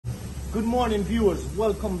Good morning, viewers.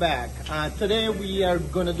 Welcome back. Today we are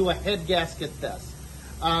going to do a head gasket test.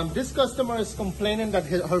 This customer is complaining that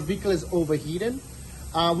her vehicle is overheated.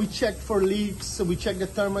 We checked for leaks. We checked the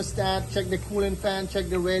thermostat, checked the cooling fan, checked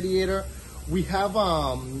the radiator. We have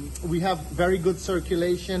very good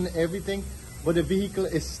circulation, everything, but the vehicle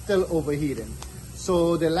is still overheating.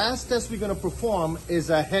 So the last test we're going to perform is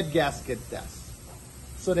a head gasket test.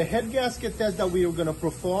 So the head gasket test that we are going to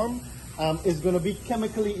perform is going to be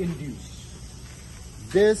chemically induced.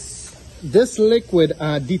 This liquid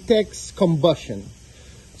detects combustion.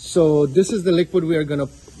 So this is the liquid we're gonna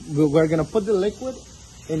put the liquid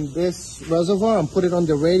in this reservoir and put it on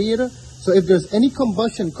the radiator. So if there's any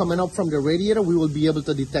combustion coming up from the radiator, we will be able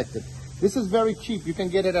to detect it. This is very cheap. You can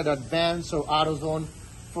get it at Advance or AutoZone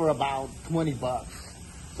for about 20 bucks.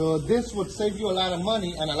 So this would save you a lot of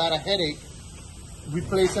money and a lot of headache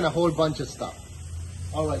replacing a whole bunch of stuff.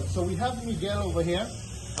 All right, so we have Miguel over here.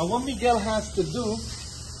 And what Miguel has to do,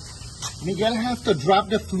 Miguel has to drop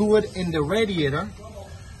the fluid in the radiator.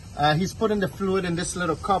 He's putting the fluid in this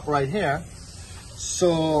little cup right here.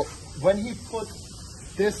 So when he put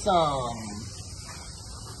this,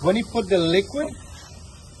 when he put the liquid,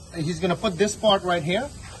 he's gonna put this part right here,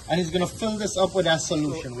 and he's gonna fill this up with that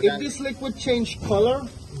solution. If this liquid changed color,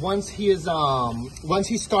 once he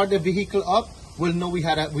start the vehicle up, we'll know we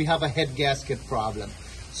have a head gasket problem.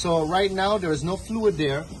 So right now there is no fluid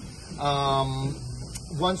there.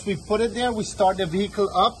 Once we put it there, we start the vehicle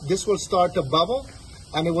up. This will start to bubble,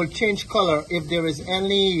 and it will change color if there is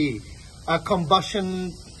any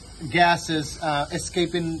combustion gases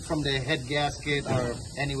escaping from the head gasket or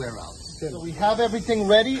anywhere else. So we have everything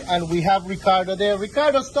ready, and we have Ricardo there.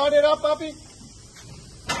 Ricardo, start it up, puppy.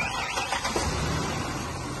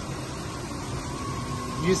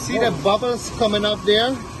 You see the bubbles coming up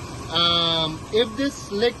there? If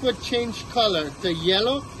this liquid changed color to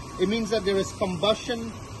yellow, it means that there is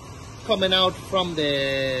combustion coming out from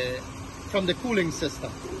the cooling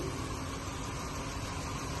system.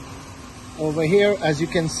 Over here, as you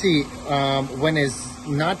can see, when it's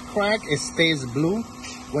not cracked, it stays blue.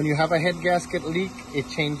 When you have a head gasket leak, it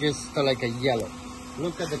changes to like a yellow.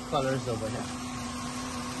 Look at the colors over here.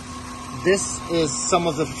 This is some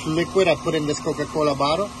of the liquid I put in this Coca-Cola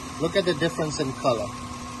bottle. Look at the difference in color.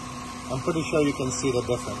 I'm pretty sure you can see the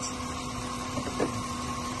difference.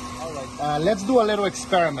 All right, let's do a little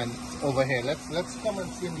experiment over here. Let's come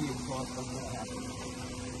and see in the exhaust what's going to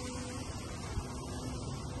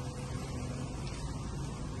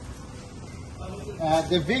happen.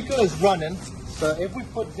 The vehicle is running, so if we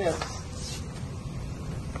put this,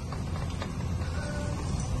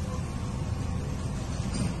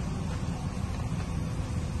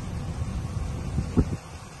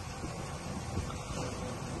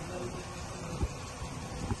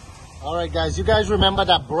 all right, guys, you guys remember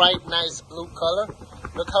that bright, nice blue color?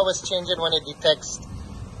 Look how it's changing when it detects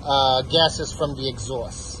gases from the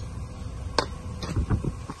exhaust.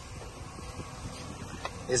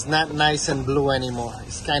 It's not nice and blue anymore.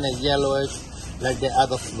 It's kind of yellowish like the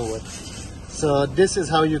other fluid. So this is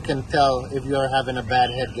how you can tell if you are having a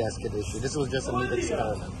bad head gasket issue. This was just a neat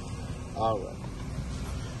experiment. All right.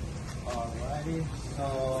 Alrighty,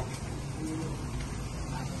 so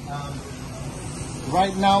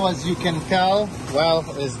right now, as you can tell, well,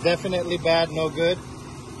 it's definitely bad, no good.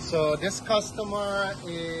 So this customer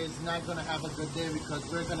is not going to have a good day because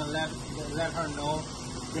we're going to let her know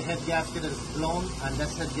the head gasket is blown, and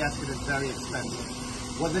this head gasket is very expensive.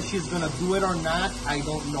 Whether she's going to do it or not, I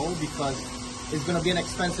don't know, because it's going to be an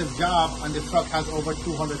expensive job, and the truck has over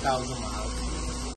 200,000 miles.